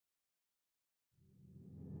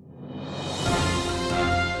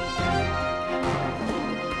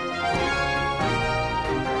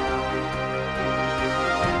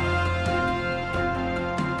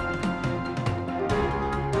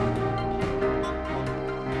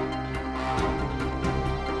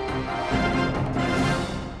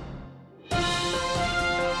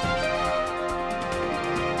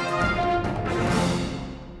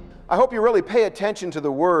I hope you really pay attention to the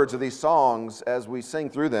words of these songs as we sing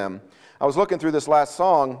through them. I was looking through this last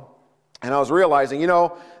song, and I was realizing,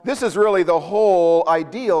 this is really the whole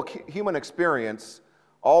ideal human experience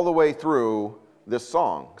all the way through this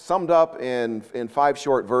song, summed up in 5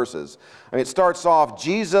 short verses. I mean, it starts off,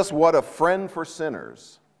 Jesus, what a friend for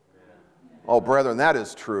sinners. Oh, brethren, that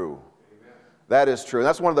is true. That is true. And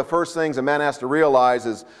that's one of the first things a man has to realize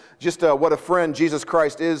is just what a friend Jesus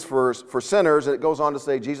Christ is for sinners. And it goes on to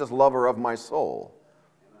say, Jesus, lover of my soul.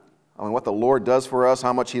 I mean, what the Lord does for us,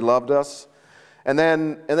 how much He loved us. And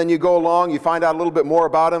then you go along, you find out a little bit more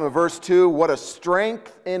about Him in verse 2. What a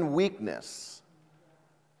strength in weakness.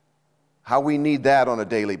 How we need that on a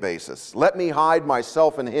daily basis. Let me hide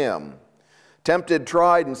myself in Him. Tempted,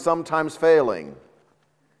 tried, and sometimes failing.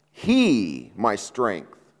 He, my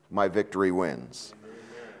strength, my victory wins.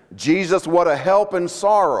 Jesus, what a help in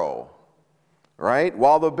sorrow, right?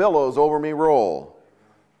 While the billows over me roll.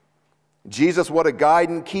 Jesus, what a guide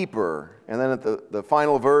and keeper. And then at the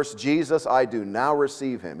final verse, Jesus, I do now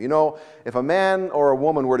receive Him. If a man or a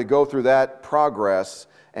woman were to go through that progress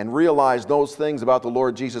and realize those things about the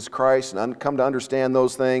Lord Jesus Christ and come to understand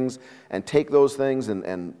those things and take those things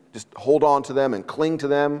and just hold on to them and cling to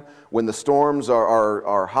them when the storms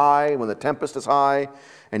are high, when the tempest is high,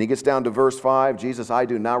 and he gets down to verse 5, Jesus, I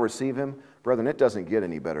do now receive Him. Brethren, it doesn't get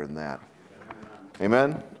any better than that.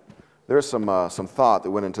 Amen? There's some thought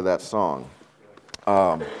that went into that song.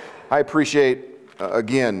 I appreciate,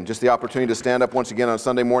 again, just the opportunity to stand up once again on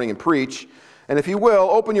Sunday morning and preach. And if you will,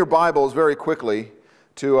 open your Bibles very quickly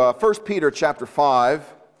to 1 Peter chapter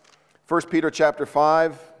 5. 1 Peter chapter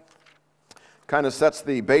 5 kind of sets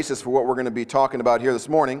the basis for what we're going to be talking about here this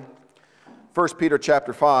morning. 1 Peter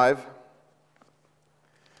chapter 5.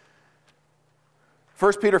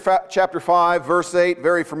 1 Peter chapter 5, verse 8,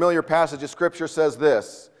 very familiar passage of Scripture, says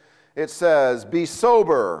this. It says, be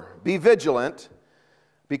sober, be vigilant,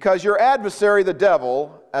 because your adversary the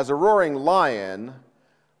devil, as a roaring lion,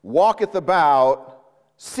 walketh about,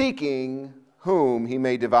 seeking whom he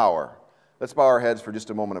may devour. Let's bow our heads for just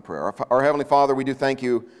a moment of prayer. Our Heavenly Father, we do thank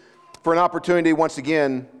You for an opportunity once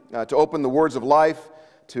again to open the words of life,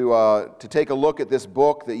 to take a look at this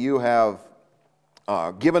book that You have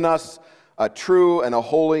given us, a true and a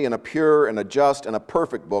holy and a pure and a just and a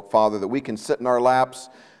perfect book, Father, that we can sit in our laps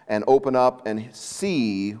and open up and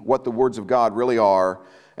see what the words of God really are.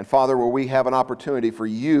 And Father, where we have an opportunity for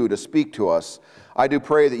You to speak to us, I do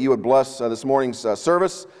pray that You would bless this morning's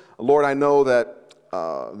service. Lord, I know that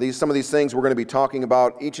some of these things we're going to be talking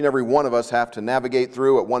about, each and every one of us have to navigate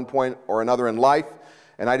through at one point or another in life.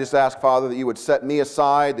 And I just ask, Father, that You would set me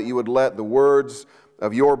aside, that You would let the words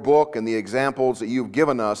of Your book and the examples that You've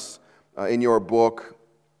given us in Your book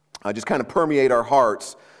just kind of permeate our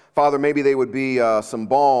hearts. Father, maybe they would be some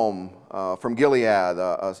balm from Gilead,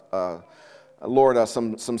 Lord,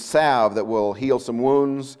 some salve that will heal some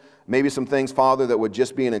wounds, maybe some things, Father, that would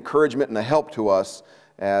just be an encouragement and a help to us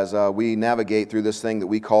as we navigate through this thing that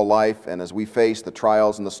we call life and as we face the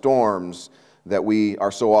trials and the storms that we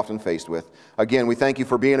are so often faced with. Again, we thank You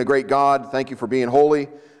for being a great God. Thank You for being holy,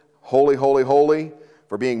 holy, holy, holy,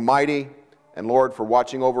 for being mighty, and Lord, for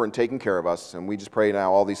watching over and taking care of us. And we just pray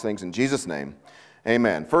now all these things in Jesus' name.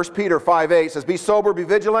 Amen. 1 Peter 5:8 says, be sober, be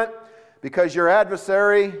vigilant, because your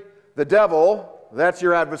adversary, the devil, that's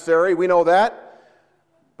your adversary, we know that.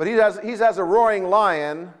 But he's as a roaring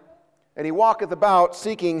lion, and he walketh about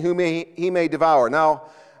seeking whom he may devour. Now,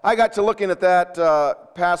 I got to looking at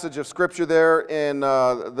that passage of Scripture there in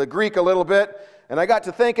the Greek a little bit, and I got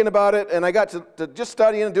to thinking about it, and I got to just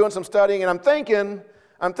studying and doing some studying, and I'm thinking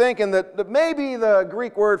that maybe the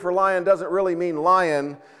Greek word for lion doesn't really mean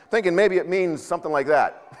lion. I'm thinking maybe it means something like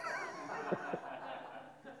that.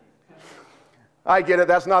 I get it,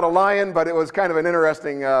 that's not a lion, but it was kind of an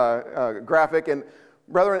interesting graphic. And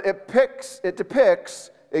brethren, it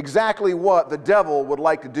depicts exactly what the devil would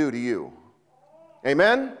like to do to you.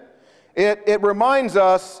 Amen? It reminds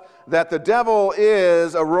us that the devil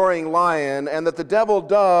is a roaring lion and that the devil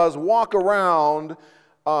does walk around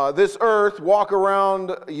this earth, walk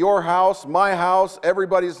around your house, my house,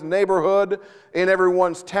 everybody's neighborhood, in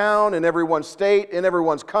everyone's town, in everyone's state, in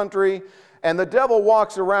everyone's country. And the devil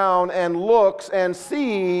walks around and looks and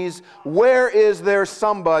sees, where is there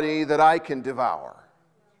somebody that I can devour?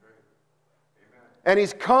 And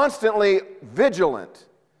he's constantly vigilant,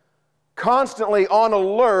 constantly on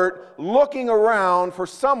alert, looking around for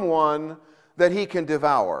someone that he can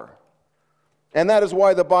devour. And that is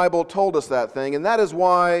why the Bible told us that thing, and that is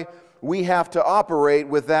why we have to operate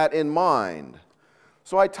with that in mind.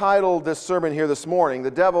 So I titled this sermon here this morning,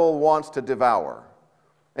 The Devil Wants to Devour.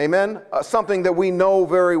 Amen? Something that we know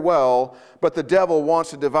very well, but the devil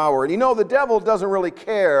wants to devour. And you know, the devil doesn't really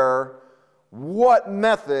care what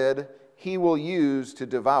method he will use to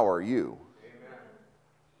devour you. Amen.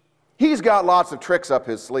 He's got lots of tricks up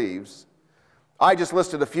his sleeves. I just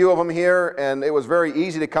listed a few of them here, and it was very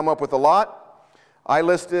easy to come up with a lot. I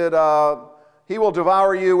listed, he will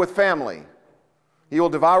devour you with family. He will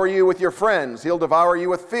devour you with your friends. He'll devour you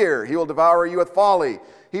with fear. He will devour you with folly.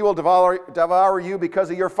 He will devour you because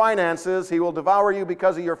of your finances. He will devour you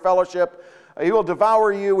because of your fellowship. He will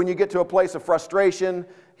devour you when you get to a place of frustration.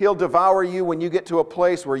 He'll devour you when you get to a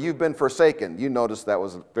place where you've been forsaken. You noticed that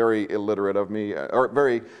was very illiterate of me, or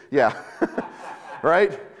very, yeah,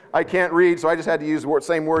 right? I can't read, so I just had to use the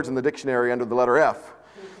same words in the dictionary under the letter F.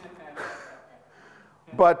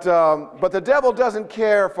 But the devil doesn't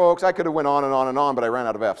care, folks. I could have went on and on and on, but I ran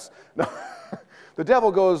out of F's. No. The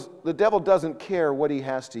devil doesn't care what he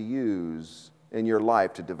has to use in your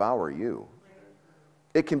life to devour you.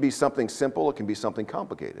 It can be something simple, it can be something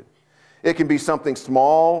complicated. It can be something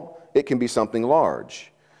small, it can be something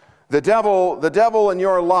large. The devil in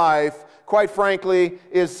your life, quite frankly,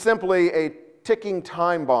 is simply a ticking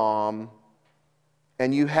time bomb,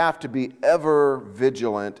 and you have to be ever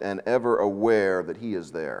vigilant and ever aware that he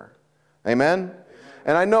is there. Amen?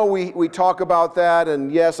 And I know we talk about that,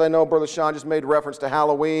 and yes, I know Brother Sean just made reference to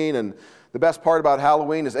Halloween, and the best part about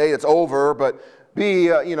Halloween is A, it's over, but B,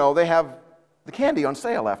 they have the candy on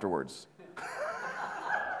sale afterwards.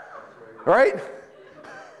 Right?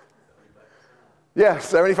 Yeah,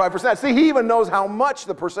 75%. See, he even knows how much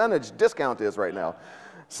the percentage discount is right now.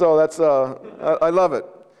 So that's, I love it.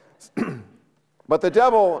 But the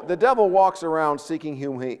devil walks around seeking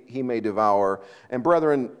whom he may devour. And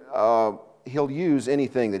brethren, he'll use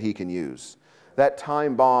anything that he can use. That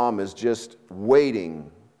time bomb is just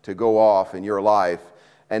waiting to go off in your life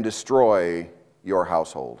and destroy your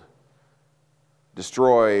household.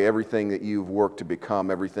 Destroy everything that you've worked to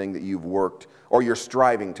become, everything that you've worked or you're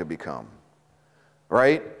striving to become.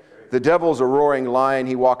 Right? The devil's a roaring lion.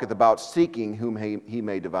 He walketh about seeking whom he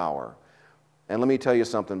may devour. And let me tell you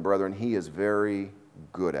something, brethren. He is very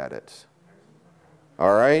good at it.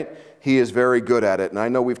 All right? He is very good at it. And I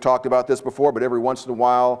know we've talked about this before, but every once in a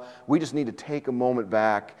while, we just need to take a moment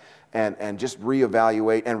back and just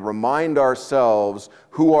reevaluate and remind ourselves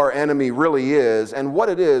who our enemy really is and what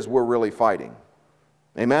it is we're really fighting.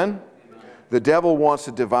 Amen? Amen. The devil wants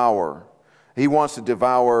to devour. He wants to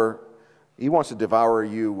devour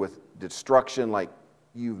you with destruction like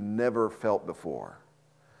you've never felt before.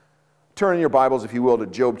 Turn in your Bibles, if you will, to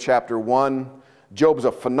Job chapter 1. Job's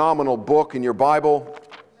a phenomenal book in your Bible.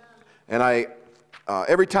 And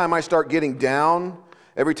every time I start getting down,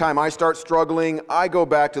 every time I start struggling, I go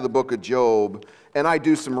back to the book of Job and I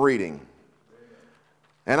do some reading.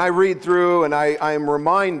 And I read through and I am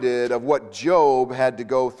reminded of what Job had to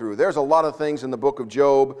go through. There's a lot of things in the book of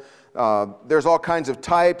Job. There's all kinds of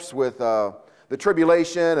types with the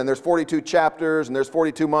tribulation, and there's 42 chapters, and there's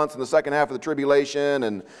 42 months in the second half of the tribulation,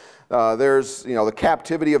 and there's the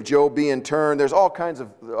captivity of Job being turned. There's all kinds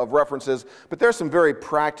of references, but there's some very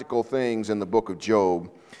practical things in the book of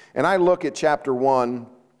Job. And I look at chapter 1,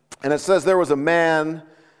 and it says there was a man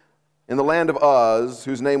in the land of Uz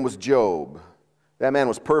whose name was Job. That man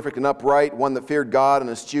was perfect and upright, one that feared God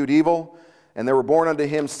and eschewed evil. And there were born unto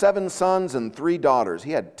him 7 sons and 3 daughters.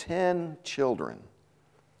 He had 10 children.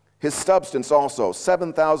 His substance also,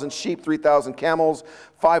 7,000 sheep, 3,000 camels,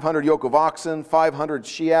 500 yoke of oxen, 500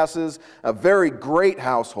 she-asses, a very great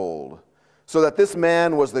household, so that this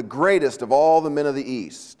man was the greatest of all the men of the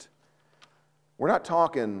East. We're not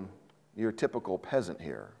talking your typical peasant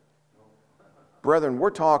here. Brethren,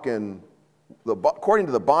 we're talking, according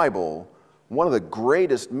to the Bible, one of the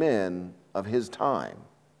greatest men of his time.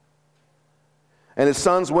 And his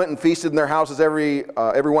sons went and feasted in their houses every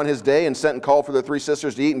one his day, and sent and called for their 3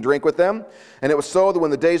 sisters to eat and drink with them. And it was so that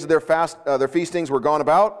when the days of their feastings were gone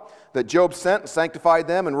about, that Job sent and sanctified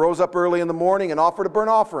them, and rose up early in the morning and offered a burnt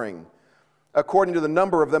offering, according to the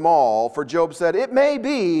number of them all. For Job said, "It may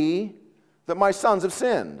be that my sons have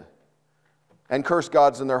sinned, and cursed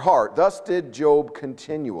gods in their heart." Thus did Job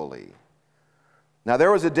continually. Now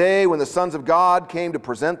there was a day when the sons of God came to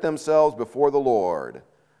present themselves before the Lord.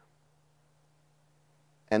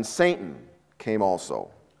 And Satan came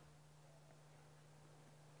also.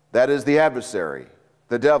 That is the adversary,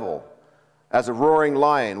 the devil, as a roaring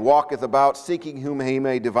lion, walketh about, seeking whom he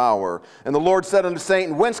may devour. And the Lord said unto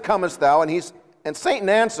Satan, "Whence comest thou?" And Satan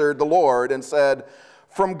answered the Lord and said,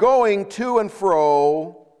 "From going to and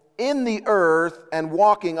fro in the earth and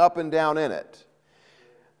walking up and down in it."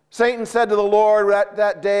 Satan said to the Lord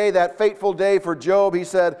that day, that fateful day for Job, he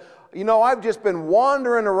said, you know, I've just been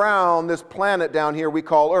wandering around this planet down here we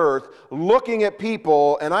call Earth, looking at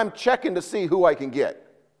people, and I'm checking to see who I can get.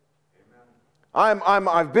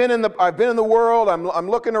 I've been in the world, I'm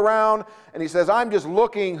looking around, and he says, I'm just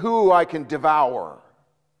looking who I can devour.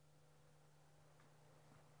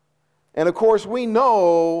 And of course, we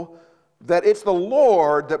know that it's the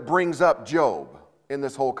Lord that brings up Job in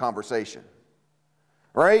this whole conversation.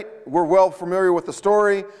 Right? We're well familiar with the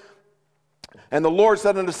story. And the Lord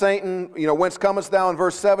said unto Satan, you know, whence comest thou in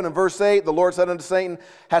verse 7 and verse 8? The Lord said unto Satan,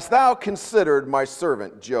 hast thou considered my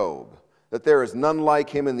servant Job, that there is none like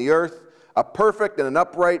him in the earth, a perfect and an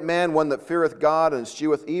upright man, one that feareth God and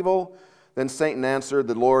escheweth evil? Then Satan answered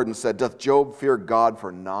the Lord and said, doth Job fear God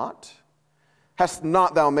for naught? Hast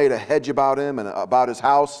not thou made a hedge about him and about his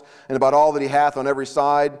house and about all that he hath on every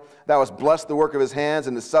side? Thou hast blessed the work of his hands,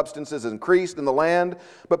 and his substance is increased in the land.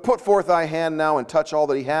 But put forth thy hand now and touch all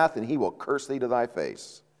that he hath, and he will curse thee to thy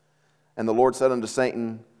face. And the Lord said unto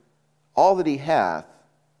Satan, all that he hath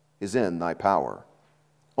is in thy power.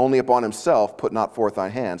 Only upon himself put not forth thy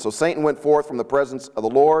hand. So Satan went forth from the presence of the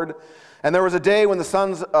Lord. And there was a day when the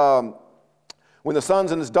sons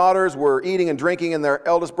and his daughters were eating and drinking in their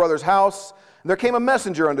eldest brother's house. And there came a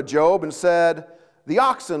messenger unto Job and said, the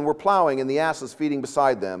oxen were plowing and the asses feeding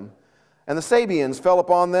beside them. And the Sabeans fell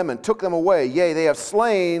upon them and took them away. Yea, they have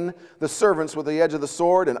slain the servants with the edge of the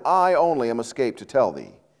sword, and I only am escaped to tell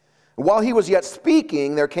thee. And while he was yet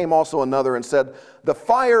speaking, there came also another and said, the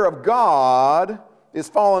fire of God is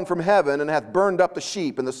fallen from heaven and hath burned up the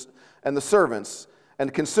sheep and the servants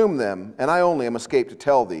and consumed them, and I only am escaped to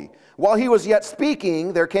tell thee. While he was yet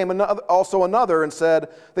speaking, there came also another and said,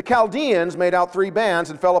 the Chaldeans made out 3 bands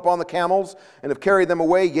and fell upon the camels and have carried them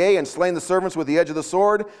away, yea, and slain the servants with the edge of the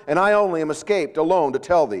sword, and I only am escaped alone to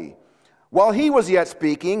tell thee. While he was yet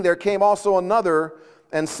speaking, there came also another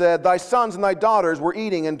and said, thy sons and thy daughters were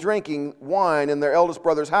eating and drinking wine in their eldest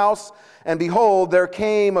brother's house, and behold, there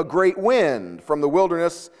came a great wind from the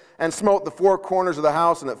wilderness and smote the 4 corners of the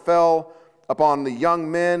house, and it fell upon the young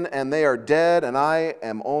men, and they are dead, and I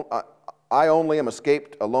only am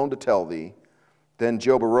escaped alone to tell thee. Then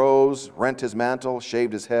Job arose, rent his mantle,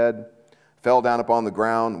 shaved his head, fell down upon the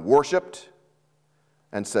ground, worshipped,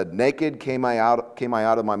 and said, naked came I out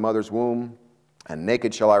of my mother's womb, and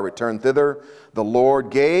naked shall I return thither. The Lord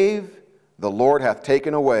gave, the Lord hath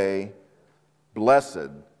taken away. Blessed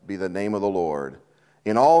be the name of the Lord.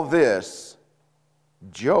 In all this,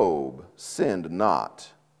 Job sinned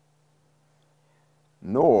not,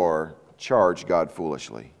 nor charged God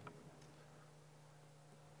foolishly.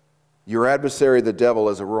 Your adversary, the devil,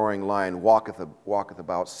 as a roaring lion, walketh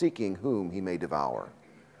about, seeking whom he may devour.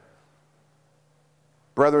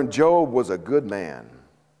 Brethren, Job was a good man,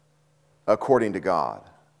 according to God.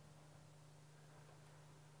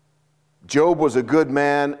 Job was a good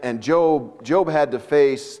man, and Job had to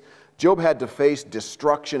face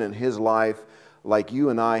destruction in his life like you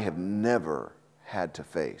and I have never had to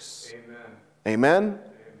face. Amen. Amen? Amen.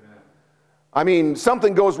 I mean,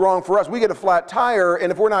 something goes wrong for us. We get a flat tire,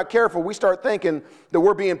 and if we're not careful, we start thinking that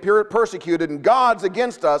we're being persecuted, and God's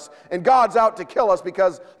against us, and God's out to kill us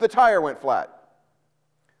because the tire went flat.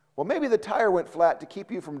 Well, maybe the tire went flat to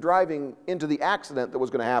keep you from driving into the accident that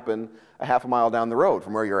was going to happen a half a mile down the road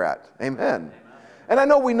from where you're at. Amen. And I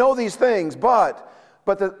know we know these things, but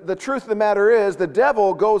the truth of the matter is the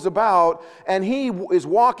devil goes about and he is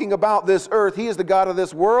walking about this earth. He is the God of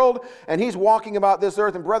this world, and he's walking about this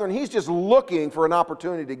earth. And brethren, he's just looking for an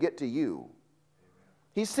opportunity to get to you.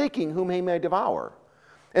 He's seeking whom he may devour.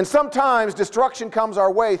 And sometimes destruction comes our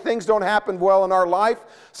way. Things don't happen well in our life.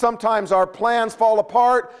 Sometimes our plans fall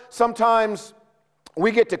apart. Sometimes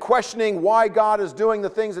we get to questioning why God is doing the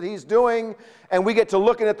things that he's doing, and we get to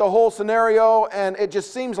looking at the whole scenario, and it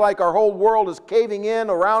just seems like our whole world is caving in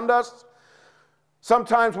around us.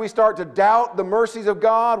 Sometimes we start to doubt the mercies of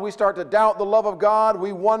God. We start to doubt the love of God.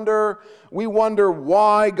 We wonder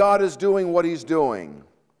why God is doing what he's doing.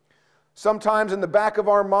 Sometimes in the back of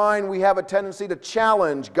our mind, we have a tendency to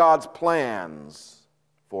challenge God's plans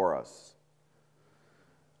for us.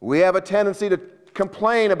 We have a tendency to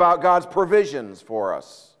complain about God's provisions for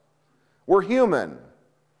us. We're human.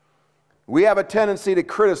 We have a tendency to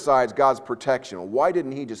criticize God's protection. Why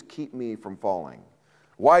didn't he just keep me from falling?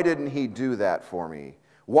 Why didn't he do that for me?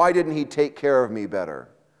 Why didn't he take care of me better?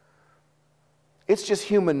 It's just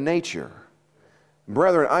human nature.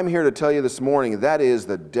 Brethren, I'm here to tell you this morning that is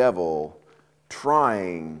the devil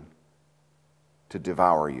trying to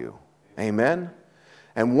devour you. Amen?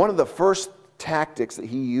 And one of the first tactics that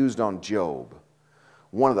he used on Job,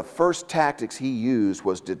 one of the first tactics he used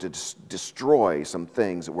was to destroy some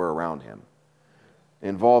things that were around him.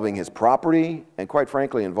 involving his property, and quite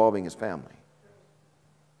frankly, involving his family.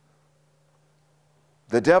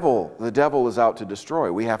 The devil is out to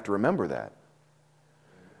destroy. We have to remember that.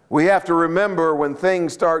 We have to remember when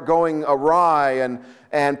things start going awry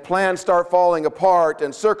and plans start falling apart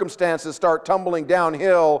and circumstances start tumbling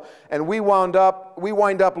downhill, and we wind up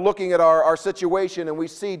looking at our situation and we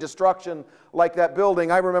see destruction like that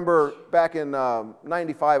building. I remember back in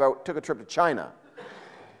 95, I took a trip to China.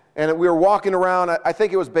 And we were walking around, I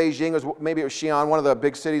think it was Beijing, maybe it was Xi'an, one of the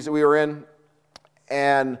big cities that we were in.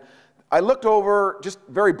 And I looked over, just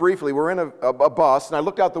very briefly, we're in a bus, and I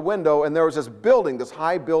looked out the window, and there was this building, this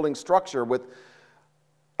high building structure with,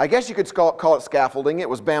 I guess you could call it scaffolding. It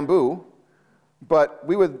was bamboo, but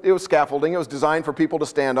it was scaffolding. It was designed for people to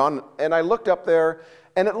stand on. And I looked up there,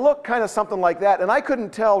 and it looked kind of something like that, and I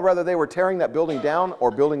couldn't tell whether they were tearing that building down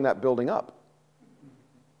or building that building up.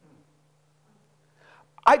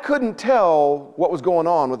 I couldn't tell what was going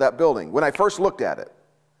on with that building when I first looked at it.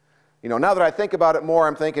 You know, now that I think about it more,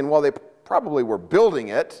 I'm thinking, well, they probably were building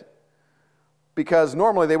it because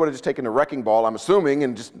normally they would have just taken a wrecking ball, I'm assuming,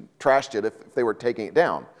 and just trashed it if they were taking it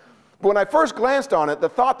down. But when I first glanced on it, the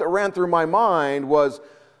thought that ran through my mind was,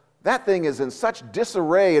 that thing is in such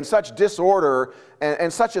disarray and such disorder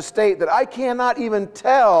and such a state that I cannot even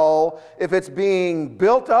tell if it's being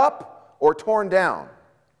built up or torn down.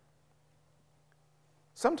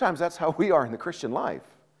 Sometimes that's how we are in the Christian life.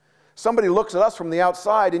 Somebody looks at us from the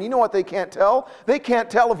outside, and you know what they can't tell? They can't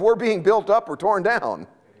tell if we're being built up or torn down.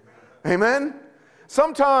 Amen?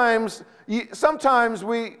 Sometimes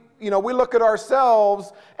we look at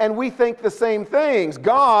ourselves and we think the same things.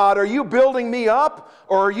 God, are you building me up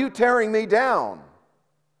or are you tearing me down?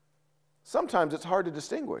 Sometimes it's hard to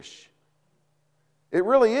distinguish. It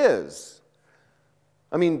really is.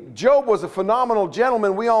 I mean, Job was a phenomenal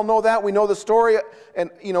gentleman. We all know that. We know the story. And,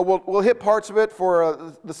 we'll hit parts of it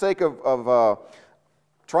for the sake of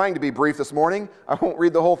trying to be brief this morning. I won't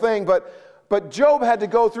read the whole thing. But Job had to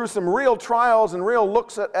go through some real trials and real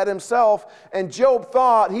looks at himself. And Job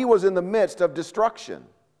thought he was in the midst of destruction.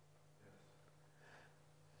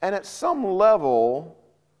 And at some level,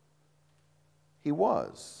 he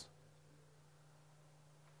was.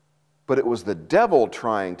 But it was the devil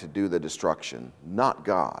trying to do the destruction, not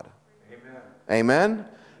God. Amen. Amen?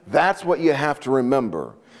 That's what you have to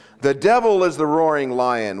remember. The devil is the roaring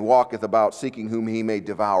lion, walketh about, seeking whom he may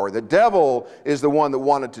devour. The devil is the one that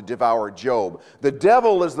wanted to devour Job. The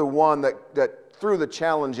devil is the one that threw the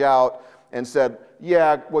challenge out and said,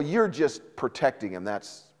 yeah, well, you're just protecting him.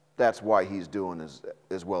 That's why he's doing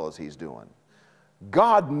as well as he's doing.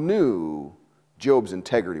 God knew Job's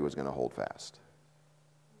integrity was going to hold fast.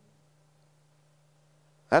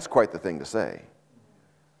 That's quite the thing to say.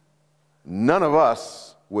 None of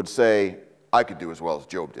us would say, I could do as well as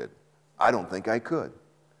Job did. I don't think I could.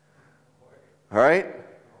 All right?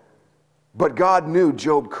 But God knew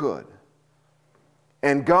Job could.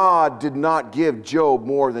 And God did not give Job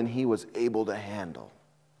more than he was able to handle.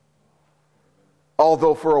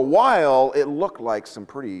 Although for a while it looked like some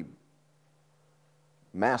pretty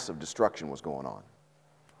massive destruction was going on.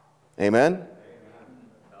 Amen?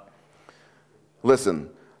 Listen.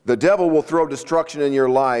 The devil will throw destruction in your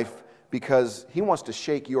life because he wants to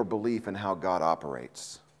shake your belief in how God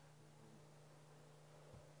operates.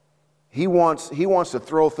 He wants to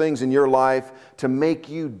throw things in your life to make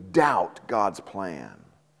you doubt God's plan,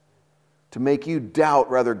 to make you doubt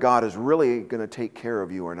whether God is really going to take care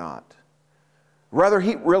of you or not, whether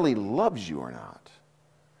he really loves you or not.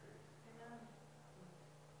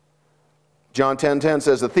 John 10:10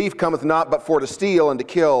 says, the thief cometh not but for to steal and to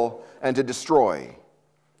kill and to destroy.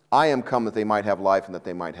 I am come that they might have life and that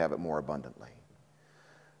they might have it more abundantly.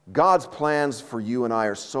 God's plans for you and I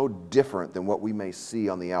are so different than what we may see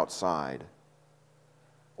on the outside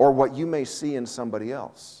or what you may see in somebody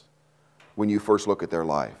else when you first look at their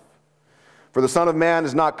life. For the Son of Man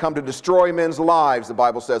is not come to destroy men's lives, the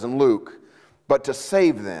Bible says in Luke, but to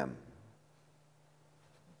save them.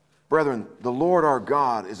 Brethren, the Lord our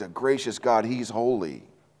God is a gracious God. He's holy. Amen.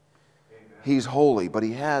 He's holy, but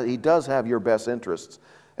He does have your best interests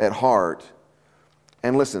at heart.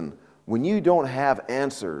 And listen, when you don't have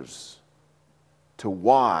answers to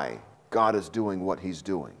why God is doing what He's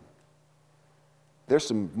doing, there's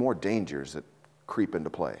some more dangers that creep into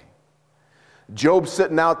play. Job's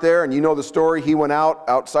sitting out there, and you know the story. He went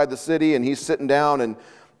outside the city, and he's sitting down, and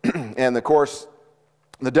and of course,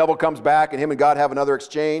 the devil comes back, and him and God have another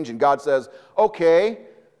exchange, and God says, okay,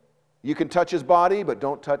 you can touch his body, but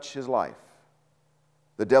don't touch his life.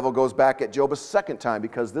 The devil goes back at Job a second time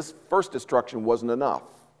because this first destruction wasn't enough.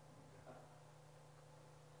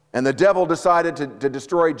 And the devil decided to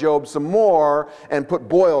destroy Job some more and put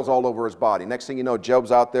boils all over his body. Next thing you know,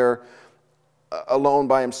 Job's out there alone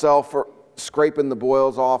by himself, scraping the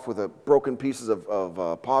boils off with broken pieces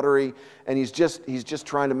of pottery. And he's just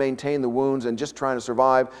trying to maintain the wounds and just trying to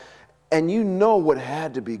survive. And you know what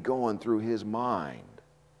had to be going through his mind.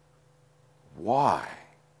 Why?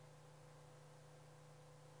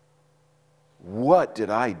 What did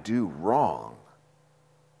I do wrong?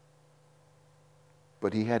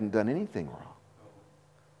 But he hadn't done anything wrong.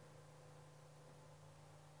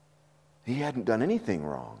 He hadn't done anything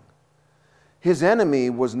wrong. His enemy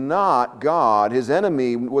was not God. His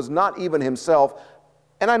enemy was not even himself.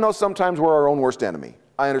 And I know sometimes we're our own worst enemy.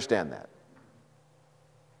 I understand that.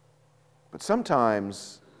 But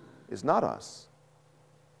sometimes it's not us.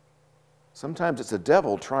 Sometimes it's the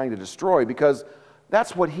devil trying to destroy, because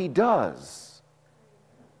that's what he does.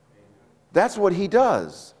 That's what he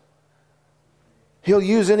does. He'll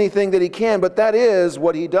use anything that he can, but that is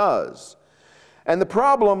what he does. And the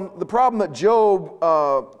problem that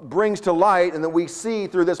Job brings to light, and that we see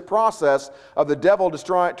through this process of the devil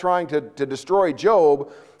trying to destroy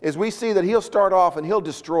Job, is we see that he'll start off and he'll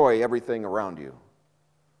destroy everything around you.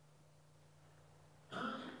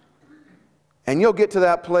 And you'll get to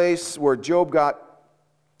that place where Job got,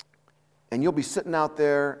 and you'll be sitting out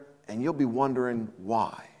there and you'll be wondering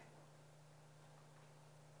why.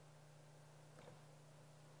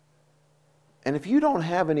 And if you don't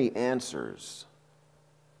have any answers,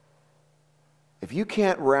 if you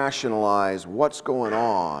can't rationalize what's going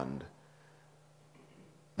on,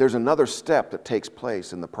 there's another step that takes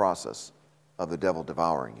place in the process of the devil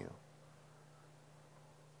devouring you.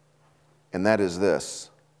 And that is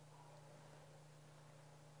this.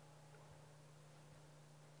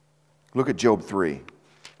 Look at Job 3.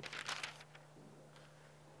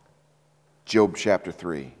 Job chapter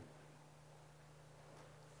 3.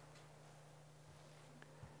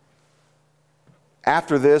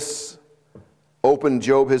 After this, opened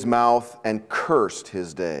Job his mouth and cursed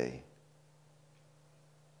his day.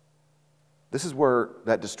 This is where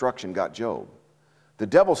that destruction got Job. The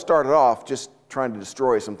devil started off just trying to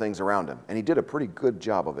destroy some things around him, and he did a pretty good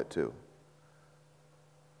job of it too.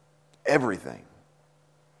 Everything.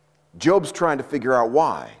 Job's trying to figure out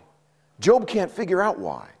why. Job can't figure out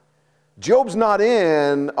why. Job's not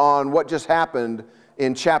in on what just happened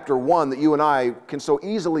in chapter 1 that you and I can so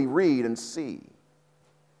easily read and see.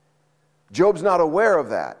 Job's not aware of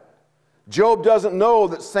that. Job doesn't know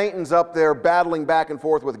that Satan's up there battling back and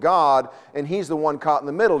forth with God, and he's the one caught in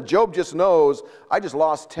the middle. Job just knows, I just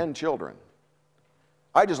lost 10 children.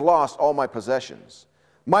 I just lost all my possessions.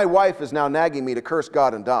 My wife is now nagging me to curse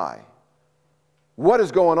God and die. What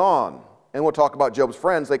is going on? And we'll talk about Job's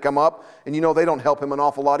friends. They come up, and you know they don't help him an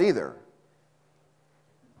awful lot either.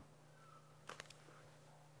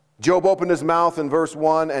 Job opened his mouth in verse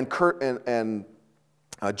 1, and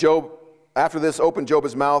Job, after this, opened Job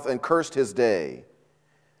his mouth and cursed his day.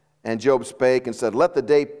 And Job spake and said, let the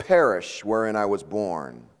day perish wherein I was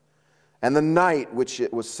born, and the night which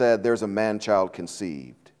it was said, there's a man-child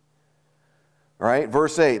conceived. All right,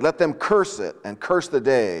 verse 8, let them curse it and curse the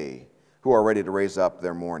day who are ready to raise up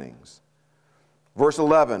their mornings. Verse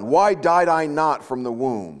 11, why died I not from the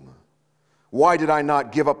womb? Why did I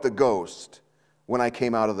not give up the ghost when I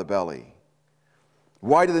came out of the belly?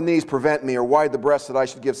 Why do the knees prevent me, or why the breast that I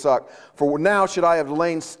should give suck? For now should I have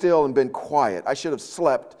lain still and been quiet. I should have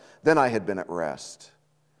slept, then I had been at rest.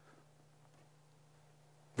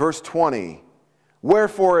 Verse 20,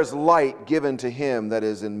 wherefore is light given to him that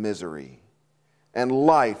is in misery, and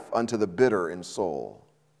life unto the bitter in soul,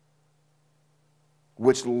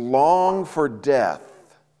 which long for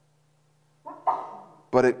death,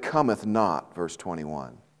 but it cometh not, verse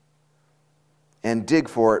 21. And dig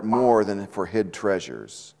for it more than for hid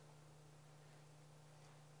treasures.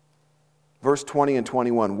 Verse 20 and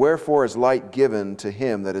 21, wherefore is light given to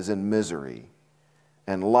him that is in misery,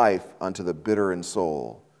 and life unto the bitter in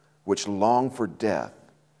soul, which long for death,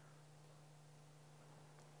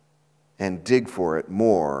 and dig for it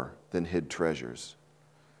more than hid treasures.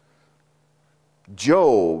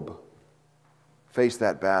 Job faced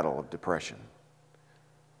that battle of depression.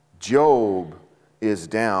 Job is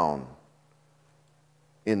down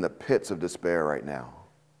in the pits of despair right now.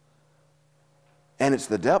 And it's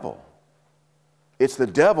the devil. It's the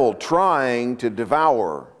devil trying to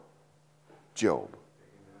devour Job.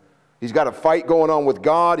 He's got a fight going on with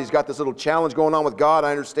God. He's got this little challenge going on with God,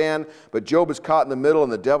 I understand. But Job is caught in the middle,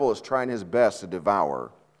 and the devil is trying his best to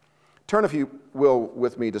devour. Turn, if you will,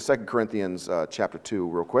 with me to 2 Corinthians chapter 2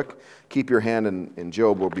 real quick. Keep your hand in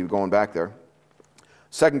Job. We'll be going back there.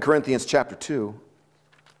 2 Corinthians chapter 2.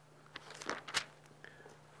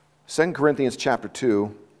 2 Corinthians chapter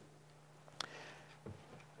 2.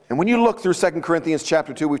 And when you look through 2 Corinthians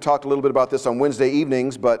chapter 2, we've talked a little bit about this on Wednesday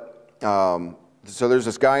evenings, but so there's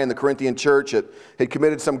this guy in the Corinthian church that had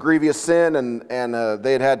committed some grievous sin, and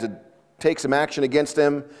they had to take some action against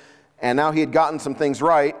him, and now he had gotten some things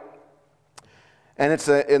right. And it's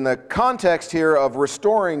in the context here of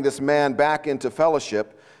restoring this man back into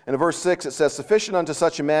fellowship. And in verse 6 it says, "Sufficient unto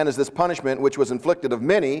such a man is this punishment which was inflicted of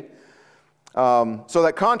many, so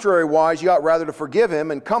that contrariwise you ought rather to forgive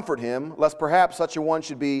him and comfort him, lest perhaps such a one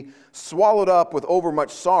should be swallowed up with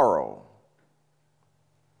overmuch sorrow.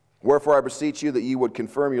 Wherefore I beseech you that ye would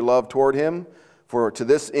confirm your love toward him. For to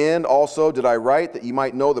this end also did I write, that ye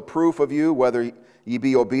might know the proof of you, whether ye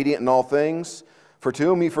be obedient in all things. For to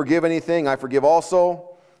whom ye forgive anything, I forgive also.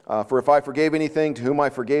 For if I forgave anything, to whom I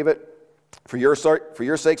forgave it, for your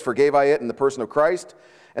sakes forgave I it in the person of Christ."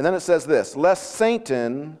 And then it says this, "Lest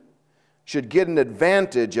Satan should get an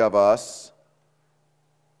advantage of us,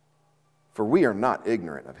 for we are not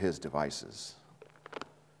ignorant of his devices."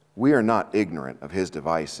 We are not ignorant of his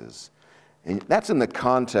devices. And that's in the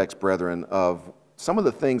context, brethren, of some of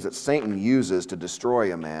the things that Satan uses to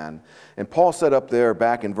destroy a man. And Paul said up there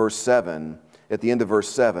back in verse 7, at the end of verse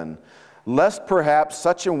 7, "Lest perhaps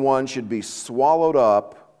such a one should be swallowed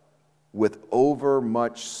up with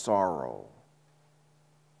overmuch sorrow."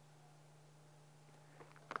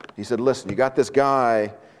 He said, listen, you got this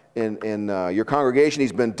guy in your congregation.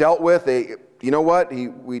 He's been dealt with. You know what?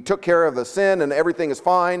 We took care of the sin and everything is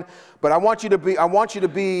fine. But I want you to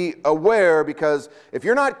be aware, because if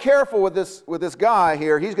you're not careful with this guy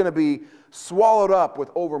here, he's going to be swallowed up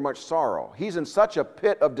with overmuch sorrow. He's in such a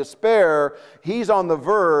pit of despair. He's on the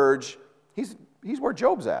verge. He's where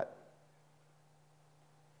Job's at.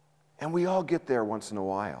 And we all get there once in a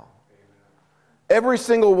while. Every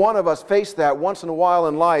single one of us face that once in a while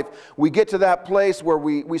in life. We get to that place where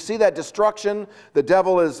we see that destruction the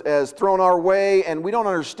devil has thrown our way, and we don't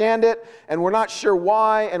understand it, and we're not sure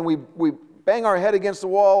why, and we bang our head against the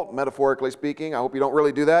wall, metaphorically speaking. I hope you don't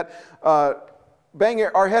really do that. Bang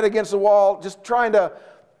our head against the wall, just trying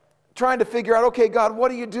to figure out, okay, God,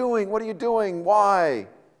 what are you doing? What are you doing? Why?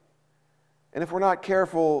 And if we're not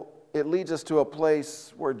careful, it leads us to a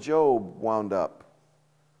place where Job wound up.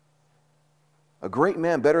 A great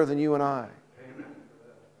man, better than you and I.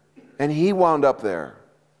 And he wound up there.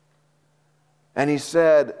 And he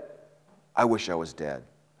said, I wish I was dead.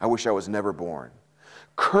 I wish I was never born.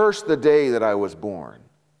 Curse the day that I was born.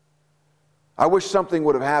 I wish something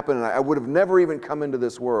would have happened and I would have never even come into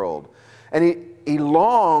this world. And he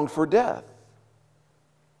longed for death.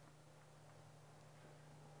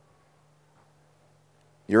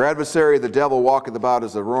 Your adversary, the devil, walketh about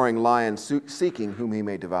as a roaring lion, seeking whom he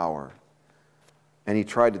may devour. And he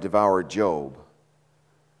tried to devour Job.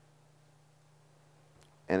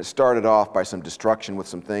 And it started off by some destruction with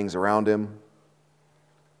some things around him.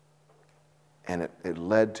 And it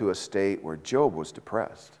led to a state where Job was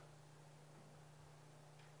depressed.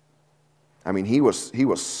 I mean, he was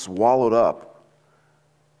swallowed up.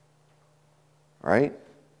 Right?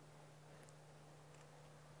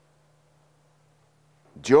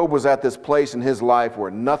 Job was at this place in his life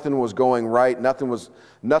where nothing was going right, nothing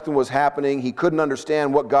was happening. He couldn't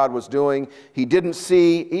understand what God was doing. He didn't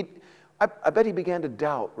see. I bet he began to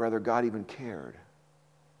doubt whether God even cared.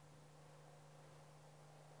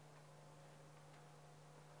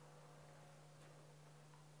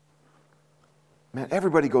 Man,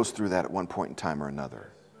 everybody goes through that at one point in time or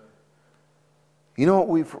another. You know what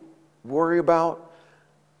we worry about?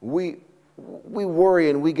 We worry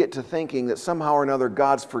and we get to thinking that somehow or another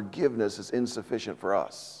God's forgiveness is insufficient for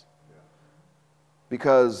us.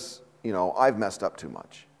 Because, I've messed up too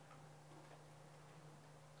much.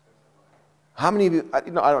 How many of you, I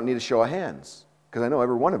don't need a show of hands, because I know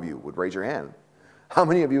every one of you would raise your hand. How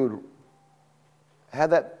many of you had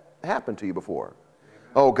that happen to you before?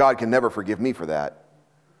 Oh, God can never forgive me for that.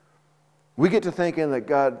 We get to thinking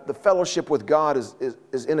that the fellowship with God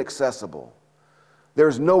is inaccessible.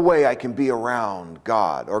 There's no way I can be around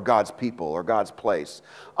God or God's people or God's place.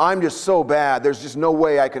 I'm just so bad, there's just no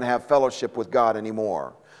way I can have fellowship with God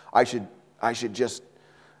anymore. I should just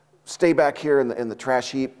stay back here in the trash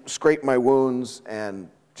heap, scrape my wounds, and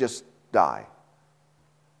just die.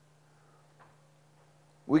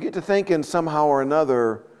 We get to thinking somehow or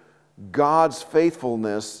another God's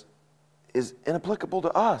faithfulness is inapplicable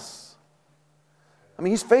to us. I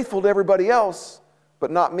mean, He's faithful to everybody else, but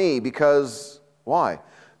not me, because... Why?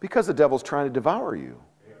 Because the devil's trying to devour you.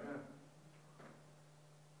 Amen.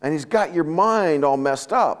 And he's got your mind all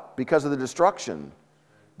messed up because of the destruction,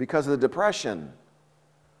 because of the depression.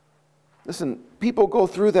 Listen, people go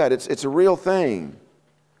through that. It's a real thing.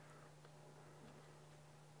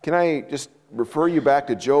 Can I just refer you back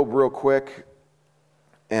to Job real quick?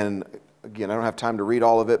 And again, I don't have time to read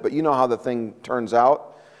all of it, but you know how the thing turns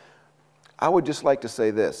out. I would just like to say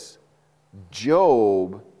this.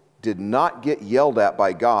 Job did not get yelled at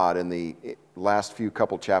by God in the last few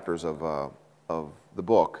couple chapters of the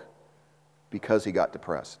book because he got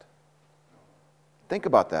depressed. Think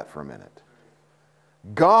about that for a minute.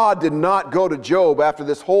 God did not go to Job after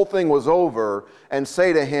this whole thing was over and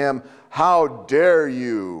say to him, "How dare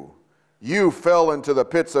you? You fell into the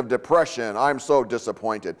pits of depression. I'm so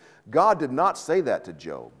disappointed." God did not say that to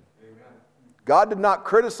Job. Amen. God did not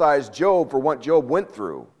criticize Job for what Job went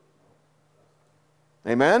through.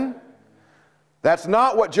 Amen? That's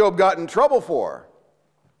not what Job got in trouble for.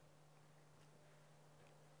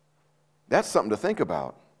 That's something to think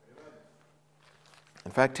about.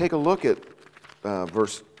 In fact, take a look at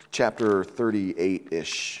chapter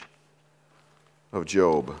 38-ish of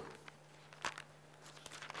Job.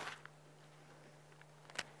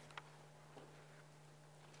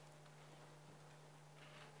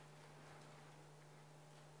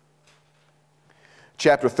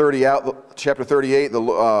 Chapter 38, the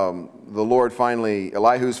Lord finally,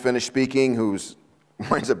 Elihu's finished speaking, who's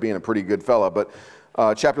winds up being a pretty good fella, but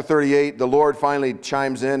chapter 38, the Lord finally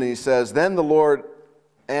chimes in and he says, "Then the Lord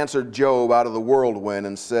answered Job out of the whirlwind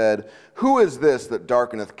and said, Who is this that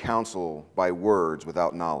darkeneth counsel by words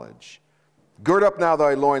without knowledge? Gird up now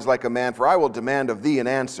thy loins like a man, for I will demand of thee an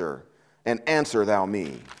answer, and answer thou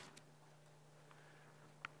me."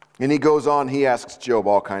 And he goes on, he asks Job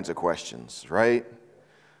all kinds of questions, right?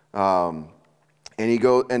 And he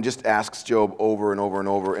goes and just asks Job over and over and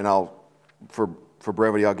over, and for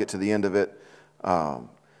brevity, I'll get to the end of it.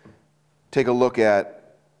 Take a look at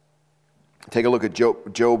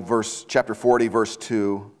Job chapter 40, verse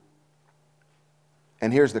 2.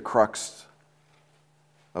 And here's the crux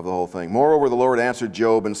of the whole thing. "Moreover, the Lord answered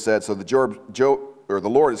Job and said," so the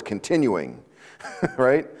Lord is continuing,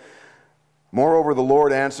 right? "Moreover, the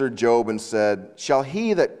Lord answered Job and said, Shall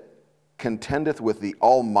he that contendeth with the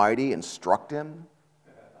Almighty instruct him?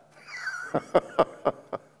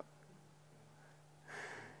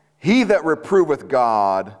 He that reproveth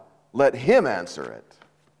God, let him answer it."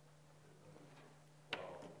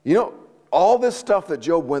 You know, all this stuff that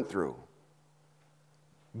Job went through,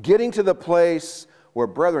 getting to the place where,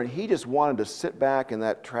 brethren, he just wanted to sit back in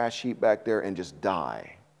that trash heap back there and just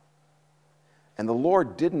die. And the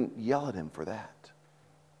Lord didn't yell at him for that.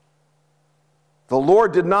 The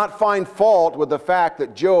Lord did not find fault with the fact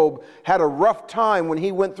that Job had a rough time when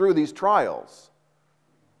he went through these trials.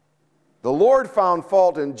 The Lord found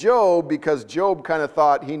fault in Job because Job kind of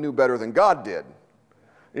thought he knew better than God did.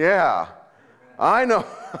 Yeah, I know.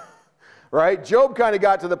 Right? Job kind of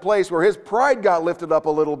got to the place where his pride got lifted up a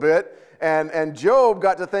little bit, and Job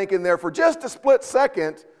got to thinking there for just a split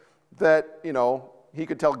second that, he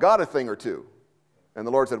could tell God a thing or two. And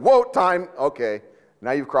the Lord said, "Whoa, time. Okay,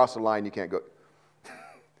 now you've crossed the line. You can't go."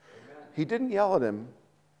 He didn't yell at him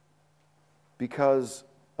because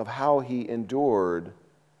of how he endured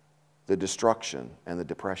the destruction and the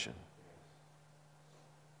depression.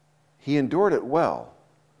 He endured it well.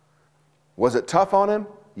 Was it tough on him?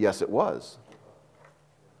 Yes, it was.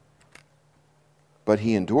 But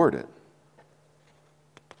he endured it.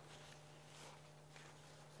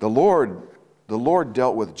 The Lord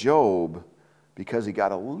dealt with Job because he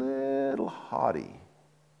got a little haughty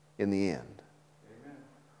in the end.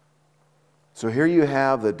 So here you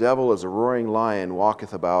have the devil as a roaring lion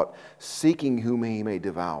walketh about, seeking whom he may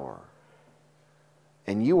devour.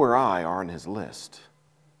 And you or I are on his list.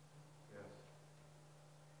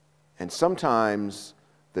 And sometimes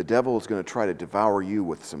the devil is going to try to devour you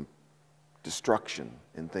with some destruction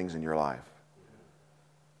in things in your life.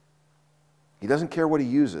 He doesn't care what he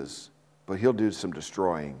uses, but he'll do some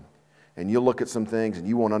destroying. And you'll look at some things and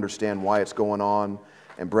you won't understand why it's going on.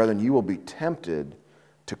 And brethren, you will be tempted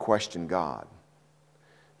to question God.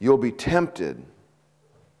 You'll be tempted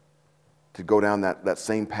to go down that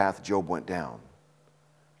same path Job went down.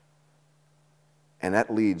 And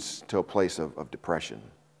that leads to a place of depression.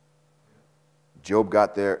 Job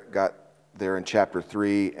got there in chapter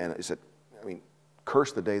 3, and he said,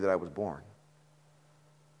 curse the day that I was born.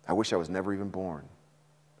 I wish I was never even born.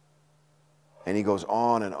 And he goes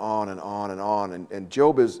on and on and on and on. And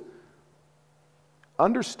Job is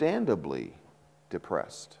understandably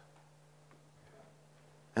depressed.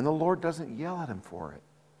 And the Lord doesn't yell at him for it.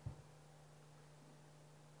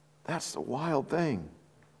 That's the wild thing.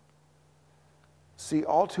 See,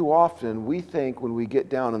 all too often we think when we get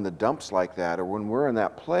down in the dumps like that, or when we're in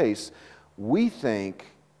that place, we think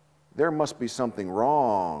there must be something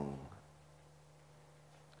wrong.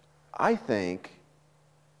 I think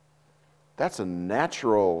That's a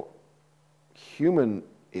natural human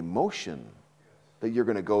emotion that you're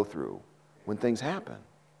going to go through when things happen.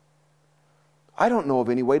 I don't know of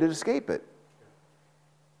any way to escape it.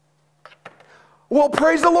 Well,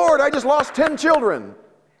 praise the Lord, I just lost 10 children.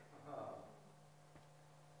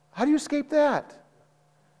 How do you escape that?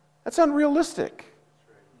 That's unrealistic.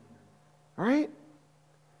 Right?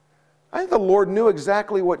 I think the Lord knew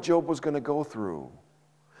exactly what Job was going to go through.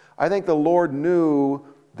 I think the Lord knew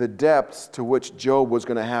the depths to which Job was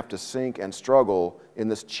going to have to sink and struggle in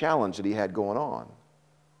this challenge that he had going on.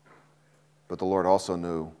 But the Lord also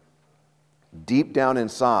knew, deep down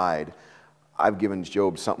inside, I've given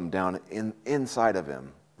Job something down inside of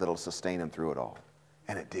him that'll sustain him through it all.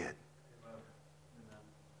 And it did.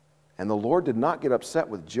 And the Lord did not get upset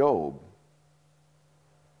with Job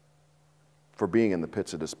for being in the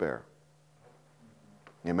pits of despair.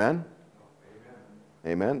 Amen?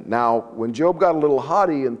 Amen. Now, when Job got a little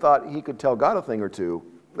haughty and thought he could tell God a thing or two,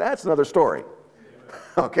 that's another story.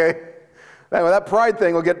 Okay? That pride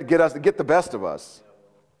thing will get the best of us.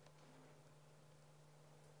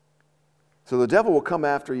 So the devil will come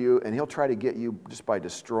after you, and he'll try to get you just by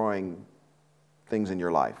destroying things in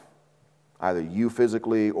your life. Either you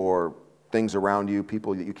physically or things around you,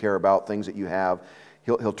 people that you care about, things that you have.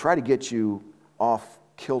 He'll try to get you off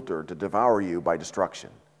kilter, to devour you by destruction.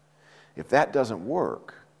 If that doesn't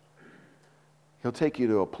work, he'll take you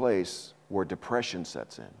to a place where depression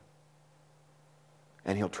sets in.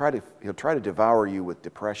 And he'll try to devour you with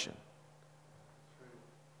depression.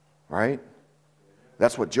 Right?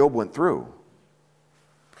 That's what Job went through.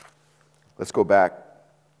 Let's go back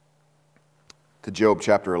to Job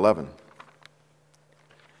chapter 11.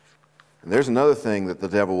 And there's another thing that the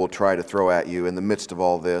devil will try to throw at you in the midst of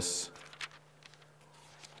all this.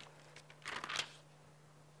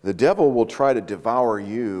 The devil will try to devour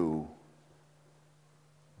you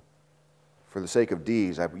for the sake of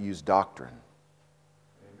D's. I've used doctrine.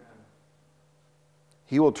 Amen.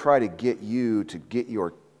 He will try to get you to get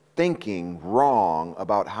your thinking wrong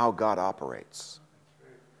about how God operates,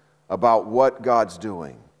 about what God's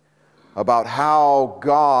doing, about how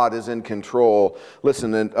God is in control.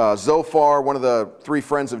 Listen, Zophar, one of the three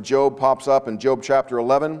friends of Job, pops up in Job chapter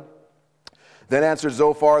 11. Then answered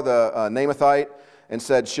Zophar the Naamathite and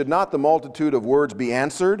said, should not the multitude of words be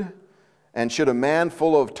answered? And should a man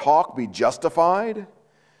full of talk be justified?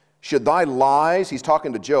 Should thy lies, he's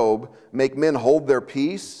talking to Job, make men hold their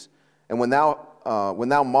peace? And when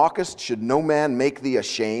thou mockest, should no man make thee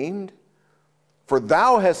ashamed? For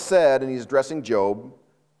thou hast said, and he's addressing Job,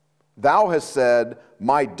 thou hast said,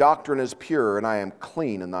 my doctrine is pure, and I am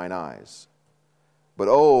clean in thine eyes. But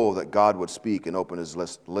oh, that God would speak and open his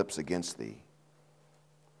lips against thee.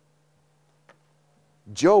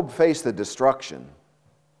 Job faced the destruction,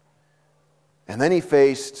 and then he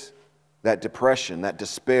faced that depression, that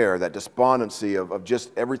despair, that despondency of just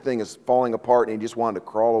everything is falling apart, and he just wanted to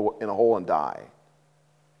crawl in a hole and die.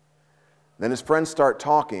 Then his friends start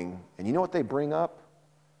talking, and you know what they bring up?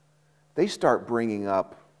 They start bringing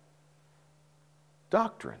up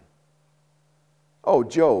doctrine. Oh,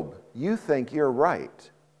 Job, you think you're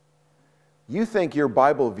right. You think your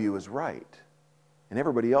Bible view is right, and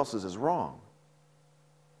everybody else's is wrong.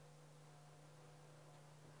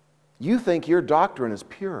 You think your doctrine is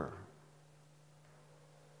pure.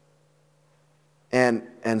 And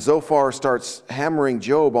Zophar starts hammering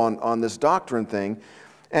Job on this doctrine thing,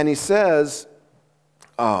 and he says,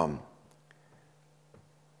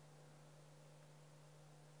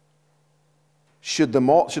 should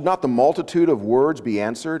not the multitude of words be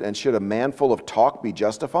answered, and should a man full of talk be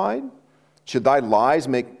justified? Should thy lies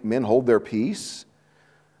make men hold their peace?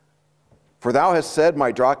 For thou hast said,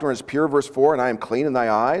 my doctrine is pure, verse 4, and I am clean in thy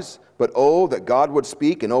eyes. But oh, that God would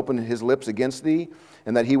speak and open his lips against thee,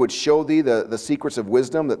 and that he would show thee the secrets of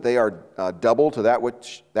wisdom, that they are double to that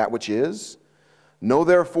which is. Know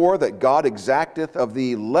therefore that God exacteth of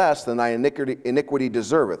thee less than thy iniquity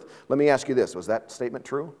deserveth. Let me ask you this, was that statement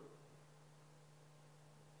true?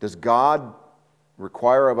 Does God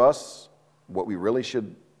require of us what we really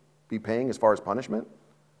should be paying as far as punishment?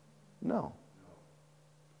 No.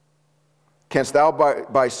 Canst thou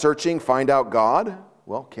by searching find out God?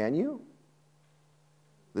 Well, can you?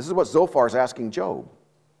 This is what Zophar is asking Job.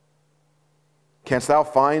 Canst thou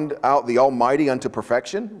find out the Almighty unto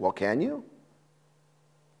perfection? Well, can you?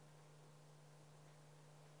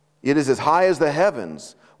 It is as high as the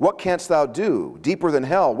heavens. What canst thou do? Deeper than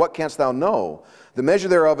hell. What canst thou know? The measure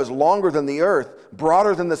thereof is longer than the earth,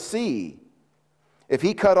 broader than the sea. If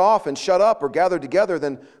he cut off and shut up or gather together,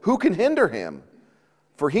 then who can hinder him?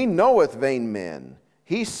 For he knoweth vain men.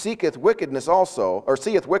 He seeketh wickedness also, or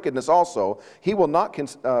seeth wickedness also. He will not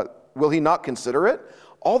will he not consider it?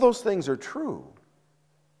 All those things are true.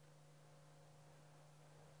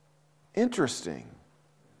 Interesting.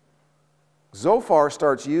 Zophar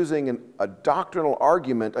starts using a doctrinal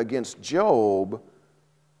argument against Job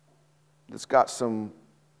that's got some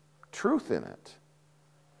truth in it.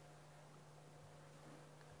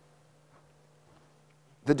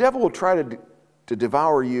 The devil will try to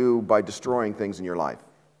devour you by destroying things in your life,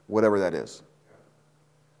 whatever that is.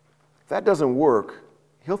 If that doesn't work,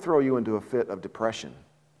 he'll throw you into a fit of depression.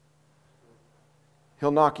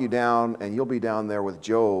 He'll knock you down, and you'll be down there with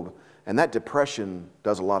Job, and that depression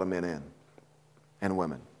does a lot of men in and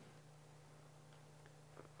women.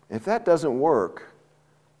 If that doesn't work,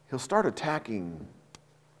 he'll start attacking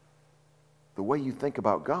the way you think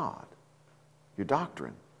about God, your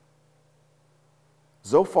doctrine.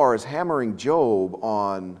 Zophar is hammering Job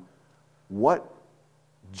on what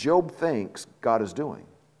Job thinks God is doing.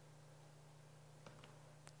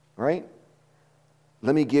 Right?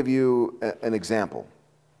 Let me give you an example.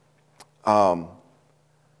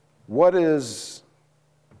 What is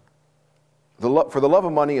for the love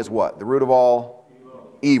of money is what? The root of all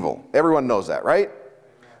evil. Everyone knows that, right?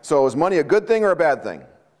 So is money a good thing or a bad thing?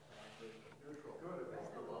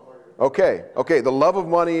 Okay, the love of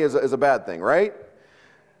money is a bad thing, right?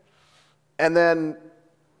 And then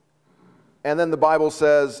the Bible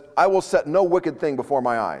says, I will set no wicked thing before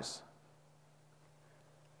my eyes.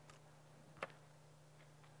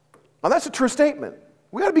 Now that's a true statement.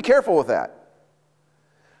 We got to be careful with that.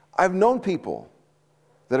 I've known people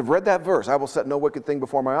that have read that verse, I will set no wicked thing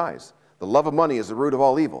before my eyes. The love of money is the root of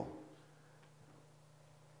all evil.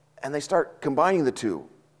 And they start combining the two.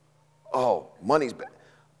 Oh, money's bad.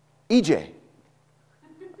 EJ.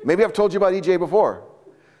 Maybe I've told you about EJ before.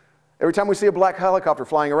 Every time we see a black helicopter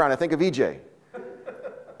flying around, I think of EJ.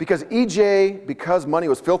 Because EJ, because money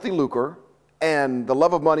was filthy lucre, and the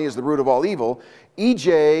love of money is the root of all evil,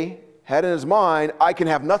 EJ had in his mind, I can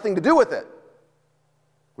have nothing to do with it.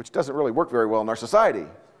 Which doesn't really work very well in our society.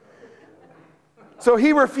 So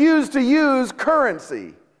he refused to use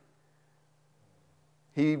currency.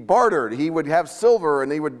 He bartered. He would have silver,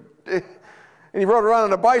 and he rode around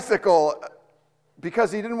on a bicycle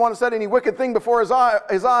because he didn't want to set any wicked thing before his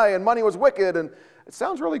eye, and money was wicked, and it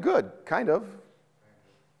sounds really good, kind of.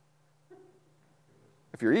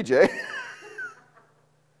 If you're EJ.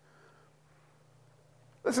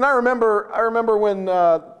 Listen, I remember when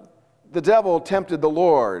the devil tempted the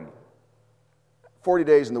Lord 40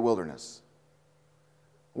 days in the wilderness.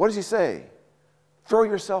 What does he say? Throw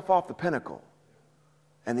yourself off the pinnacle,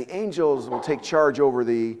 and the angels will take charge over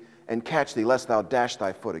thee and catch thee, lest thou dash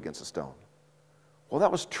thy foot against a stone. Well, that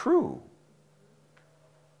was true.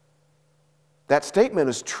 That statement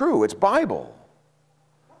is true. It's Bible.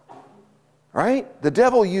 Right? The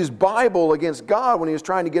devil used Bible against God when he was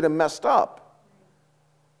trying to get him messed up.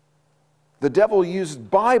 The devil used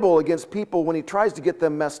Bible against people when he tries to get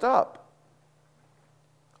them messed up.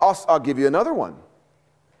 I'll give you another one.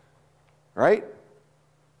 Right?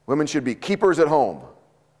 Women should be keepers at home.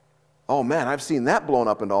 Oh man, I've seen that blown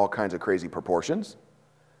up into all kinds of crazy proportions.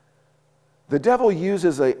 The devil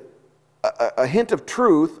uses a hint of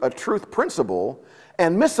truth, a truth principle,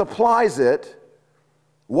 and misapplies it.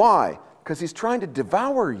 Why? Because he's trying to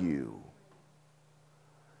devour you.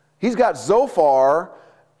 He's got Zophar,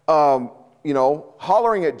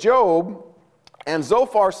 hollering at Job, and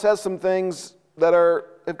Zophar says some things that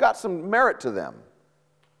have got some merit to them.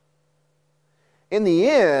 In the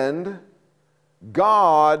end,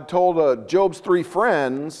 God told Job's 3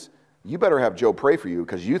 friends, you better have Job pray for you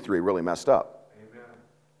because you 3 really messed up. Amen.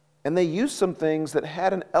 And they used some things that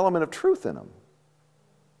had an element of truth in them.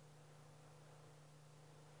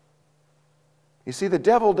 You see, the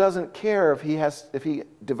devil doesn't care if he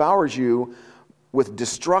devours you with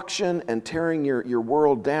destruction and tearing your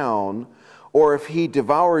world down, or if he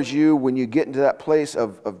devours you when you get into that place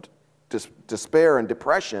of despair and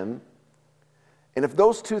depression. And if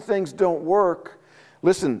those 2 things don't work,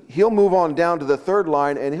 listen, he'll move on down to the 3rd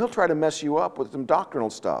line, and he'll try to mess you up with some doctrinal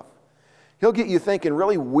stuff. He'll get you thinking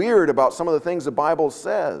really weird about some of the things the Bible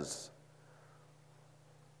says.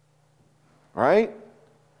 Right?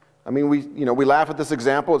 I mean, we laugh at this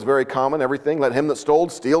example. It's very common. Everything, let him that stole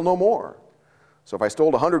steal no more. So if I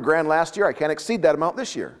stole $100,000 last year, I can't exceed that amount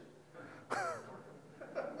this year.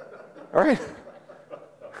 All right?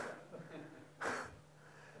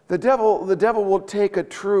 The devil will take a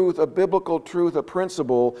truth, a biblical truth, a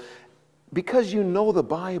principle, because you know the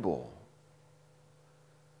Bible.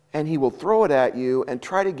 And he will throw it at you and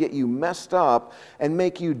try to get you messed up and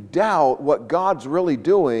make you doubt what God's really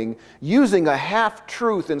doing using a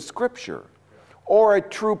half-truth in Scripture. or a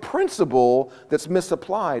true principle that's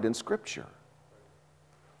misapplied in Scripture.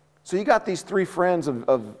 So you got these three friends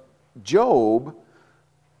of Job,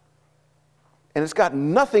 and it's got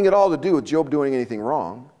nothing at all to do with Job doing anything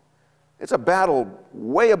wrong. It's a battle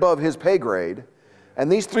way above his pay grade.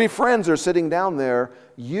 And these three friends are sitting down there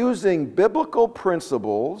using biblical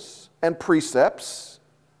principles and precepts,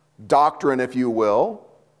 doctrine, if you will,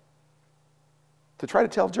 to try to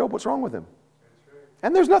tell Job what's wrong with him.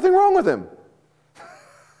 And there's nothing wrong with him.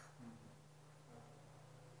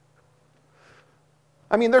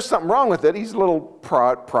 I mean, there's something wrong with it. He's a little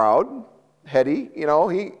proud, heady, you know,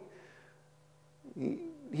 he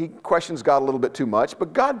questions God a little bit too much,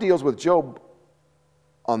 but God deals with Job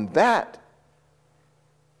on that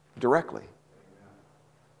directly.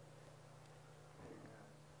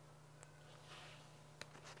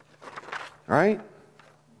 All right?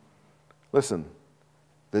 Listen,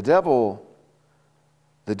 the devil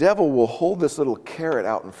will hold this little carrot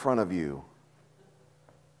out in front of you.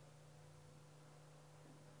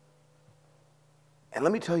 And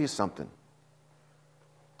let me tell you something.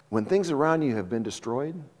 When things around you have been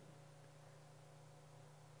destroyed,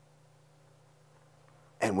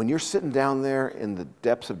 and when you're sitting down there in the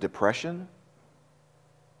depths of depression,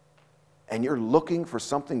 and you're looking for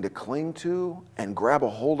something to cling to and grab a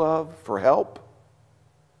hold of for help,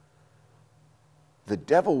 the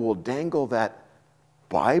devil will dangle that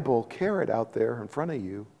Bible carrot out there in front of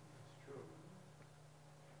you.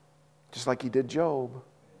 Just like he did Job.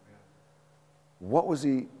 What was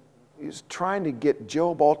he? He was trying to get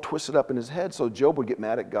Job all twisted up in his head so Job would get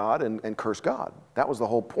mad at God and curse God. That was the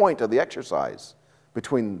whole point of the exercise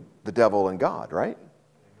between the devil and God, right?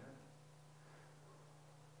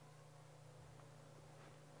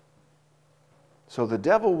 So the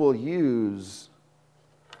devil will use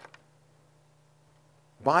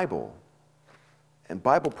Bible and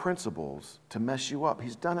Bible principles to mess you up.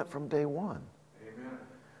 He's done it from day one. Amen.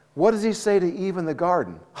 What does he say to Eve in the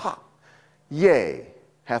garden? Ha! Yea,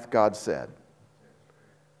 hath God said.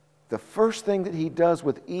 The first thing that he does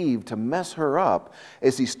with Eve to mess her up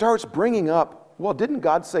is he starts bringing up, well, didn't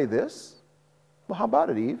God say this? Well, how about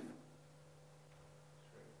it, Eve?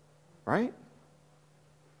 Right?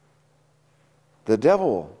 The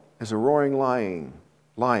devil is a roaring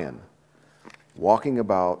lion walking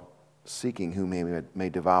about seeking whom he may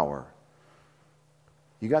devour.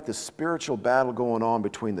 You got this spiritual battle going on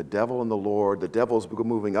between the devil and the Lord. The devil's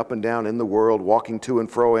moving up and down in the world, walking to and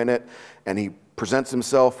fro in it, and he presents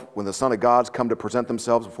himself. When the Son of God's come to present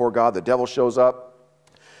themselves before God, the devil shows up,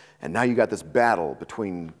 and now you got this battle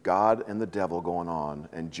between God and the devil going on,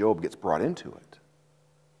 and Job gets brought into it.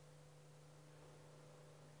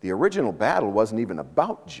 The original battle wasn't even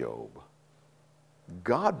about Job.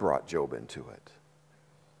 God brought Job into it.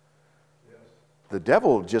 The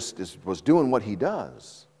devil just was doing what he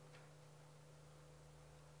does.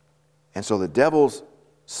 And so the devil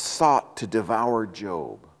sought to devour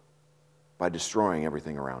Job by destroying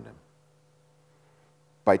everything around him,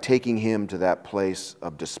 by taking him to that place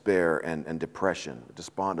of despair and depression,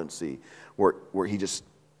 despondency, where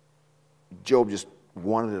Job just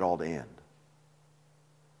wanted it all to end.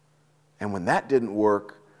 And when that didn't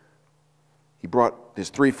work, he brought his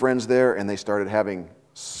three friends there and they started having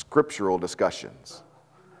scriptural discussions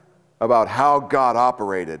about how God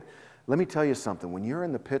operated. Let me tell you something. When you're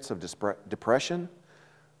in the pits of depression,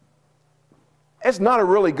 it's not a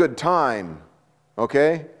really good time,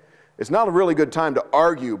 okay? It's not a really good time to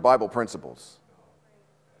argue Bible principles.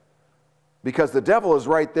 Because the devil is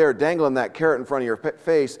right there dangling that carrot in front of your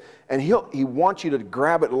face, and he wants you to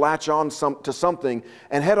grab it, latch on to something,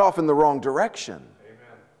 and head off in the wrong direction.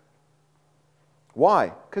 Amen.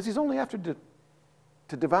 Why? Because he's only after to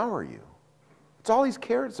devour you. That's all he's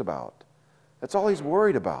cares about. That's all he's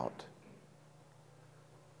worried about.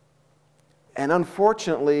 And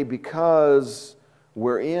unfortunately, because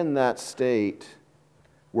we're in that state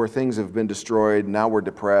where things have been destroyed, now we're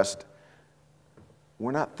depressed,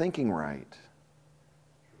 we're not thinking right.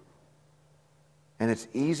 And it's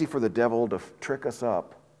easy for the devil to trick us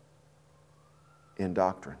up in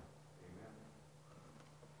doctrine.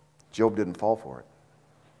 Job didn't fall for it.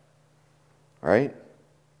 All right?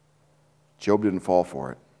 Job didn't fall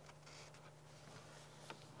for it.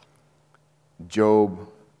 Job,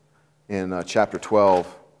 in chapter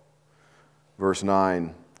 12, verse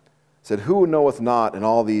 9, said, "Who knoweth not in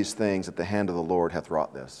all these things that the hand of the Lord hath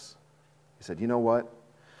wrought this?" He said, you know what?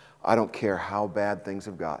 I don't care how bad things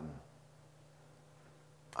have gotten.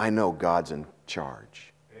 I know God's in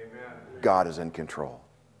charge. Amen. God is in control.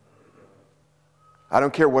 I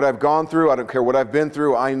don't care what I've gone through. I don't care what I've been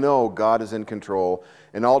through. I know God is in control.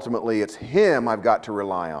 And ultimately, it's Him I've got to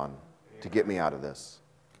rely on. to get me out of this.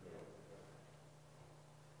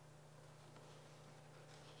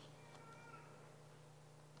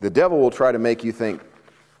 The devil will try to make you think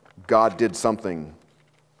God did something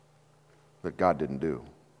that God didn't do.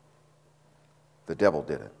 The devil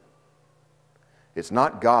did it. It's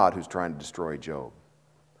not God who's trying to destroy Job.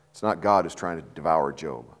 It's not God who's trying to devour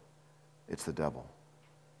Job. It's the devil.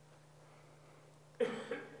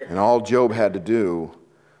 And all Job had to do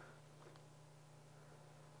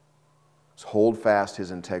was hold fast his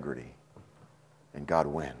integrity, and God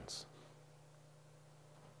wins.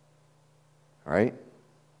 All right?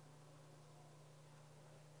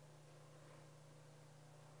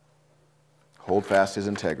 Hold fast his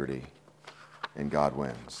integrity, and God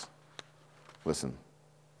wins. Listen.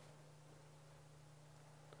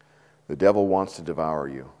 The devil wants to devour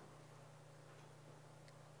you.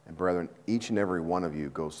 And brethren, each and every one of you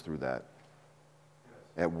goes through that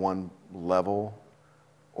at one level,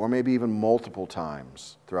 or maybe even multiple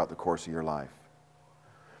times throughout the course of your life.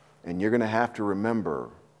 And you're going to have to remember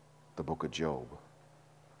the book of Job.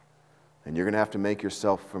 And you're going to have to make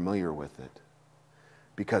yourself familiar with it.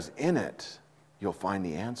 Because in it, you'll find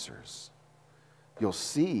the answers. You'll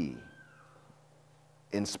see,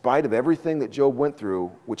 in spite of everything that Job went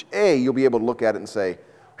through, which you'll be able to look at it and say,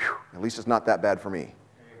 at least it's not that bad for me.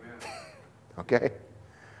 Okay?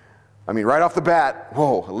 I mean, right off the bat,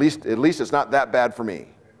 whoa, at least it's not that bad for me.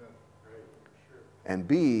 And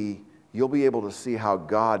B, you'll be able to see how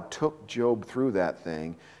God took Job through that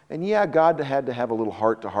thing. And yeah, God had to have a little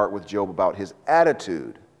heart-to-heart with Job about his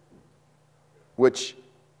attitude, which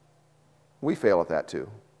we fail at that too.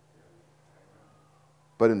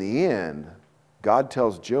 But in the end, God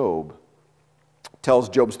tells Job's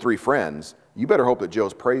three friends, you better hope that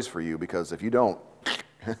Job prays for you, because if you don't,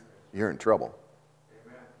 you're in trouble.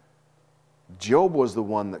 Amen. Job was the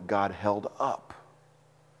one that God held up.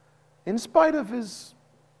 In spite of his,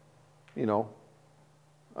 in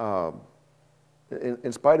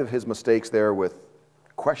spite of his mistakes there with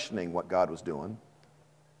questioning what God was doing,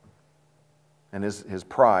 and his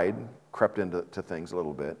pride crept into things a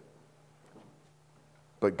little bit.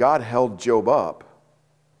 But God held Job up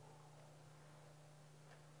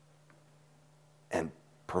and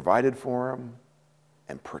provided for him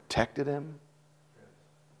and protected him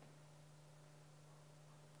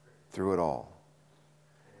through it all.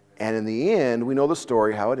 And in the end, we know the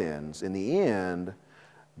story, how it ends. In the end,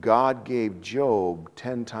 God gave Job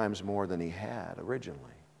 10 times more than he had originally.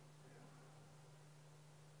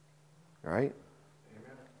 All right?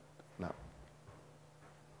 No.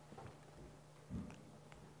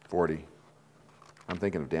 40. I'm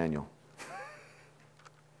thinking of Daniel.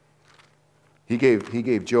 He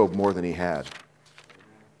gave Job more than he had.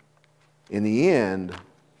 In the end,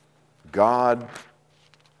 God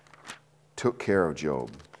took care of Job.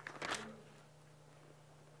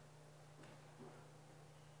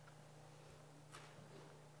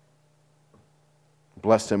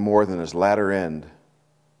 Blessed him more than his latter end.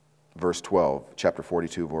 Verse 12, chapter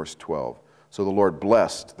 42, verse 12. So the Lord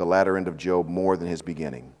blessed the latter end of Job more than his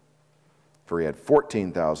beginning. For he had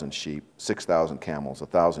 14,000 sheep, 6,000 camels,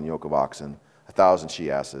 1,000 yoke of oxen, 1,000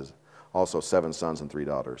 she-asses, also 7 sons and 3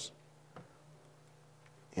 daughters.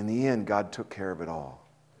 In the end, God took care of it all.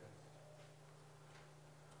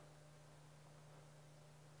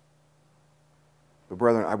 But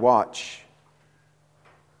brethren, I watch,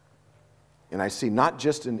 and I see not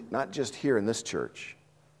just here in this church,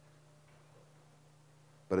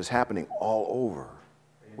 but it's happening all over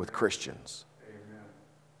with Christians. Amen.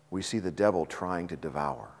 We see the devil trying to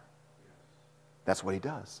devour. That's what he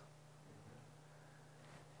does.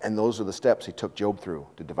 And those are the steps he took Job through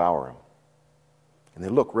to devour him. And they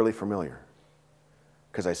look really familiar,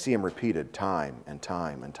 because I see them repeated time and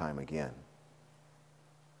time and time again.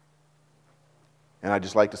 And I'd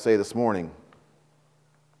just like to say this morning,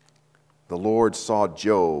 the Lord saw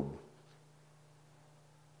Job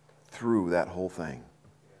through that whole thing.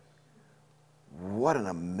 What an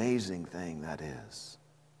amazing thing that is.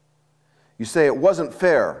 You say it wasn't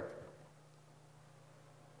fair.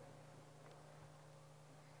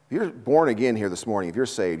 If you're born again here this morning, if you're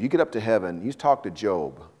saved, you get up to heaven, you talk to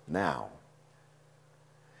Job now,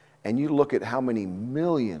 and you look at how many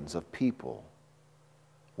millions of people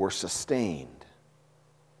were sustained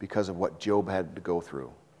because of what Job had to go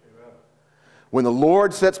through. Amen. When the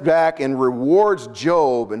Lord sits back and rewards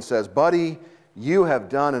Job and says, buddy, you have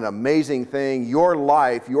done an amazing thing. Your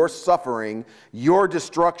life, your suffering, your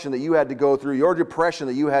destruction that you had to go through, your depression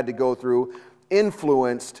that you had to go through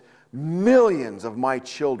influenced millions of my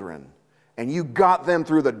children, and you got them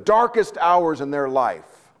through the darkest hours in their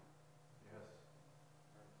life. Yes.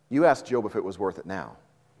 You asked Job if it was worth it now.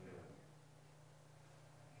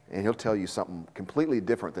 and he'll tell you something completely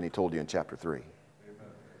different than he told you in chapter 3. Amen.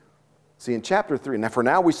 See, in chapter 3, now for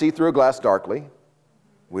now we see through a glass darkly.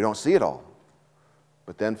 We don't see it all.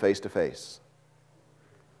 But then face to face.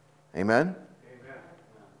 Amen? Amen?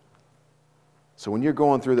 So when you're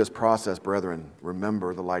going through this process, brethren,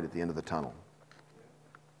 remember the light at the end of the tunnel.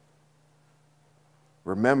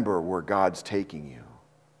 Remember where God's taking you.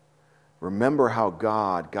 Remember how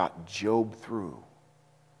God got Job through.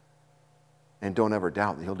 And don't ever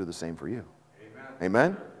doubt that he'll do the same for you.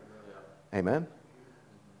 Amen? Amen? Amen?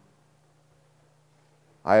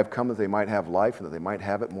 I have come that they might have life and that they might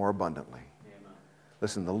have it more abundantly. Amen.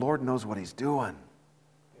 Listen, the Lord knows what he's doing.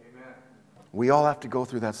 Amen. We all have to go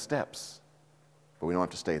through that steps, but we don't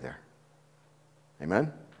have to stay there. Amen?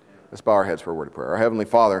 Amen? Let's bow our heads for a word of prayer. Our Heavenly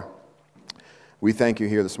Father, we thank you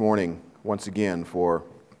here this morning once again for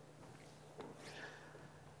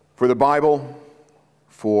the Bible,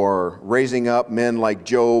 for raising up men like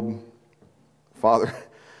Job, Father,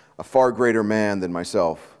 a far greater man than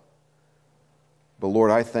myself. But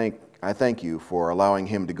Lord, I thank you for allowing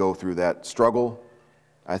him to go through that struggle.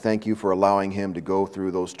 I thank you for allowing him to go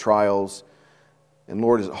through those trials. And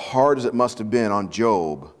Lord, as hard as it must have been on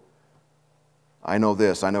Job, I know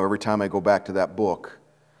this. I know every time I go back to that book,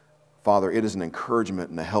 Father, it is an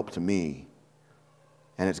encouragement and a help to me.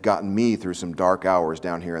 And it's gotten me through some dark hours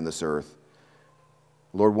down here on this earth.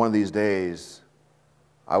 Lord, one of these days,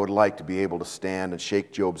 I would like to be able to stand and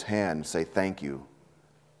shake Job's hand and say thank you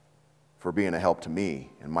for being a help to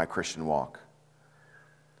me in my Christian walk.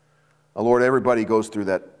 Lord, everybody goes through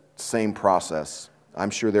that same process.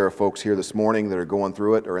 I'm sure there are folks here this morning that are going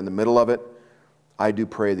through it or in the middle of it. I do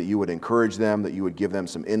pray that you would encourage them, that you would give them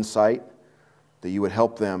some insight, that you would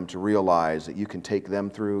help them to realize that you can take them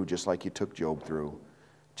through just like you took Job through,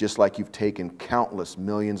 just like you've taken countless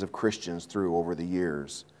millions of Christians through over the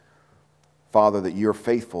years. Father, that you're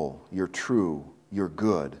faithful, you're true, you're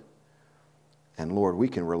good. And Lord, we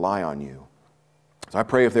can rely on you. So I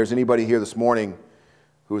pray if there's anybody here this morning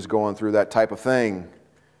who is going through that type of thing,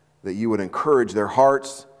 that you would encourage their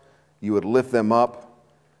hearts, you would lift them up,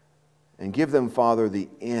 and give them, Father, the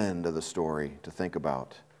end of the story to think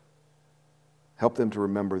about. Help them to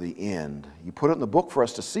remember the end. You put it in the book for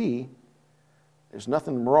us to see. There's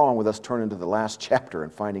nothing wrong with us turning to the last chapter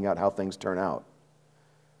and finding out how things turn out.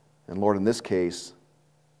 And Lord, in this case,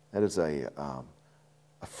 that is a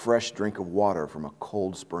fresh drink of water from a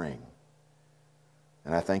cold spring.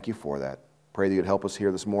 And I thank you for that. Pray that you'd help us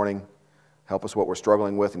here this morning, help us what we're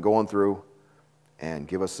struggling with and going through, and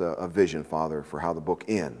give us a vision, Father, for how the book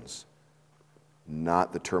ends,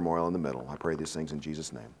 not the turmoil in the middle. I pray these things in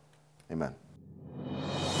Jesus' name. Amen.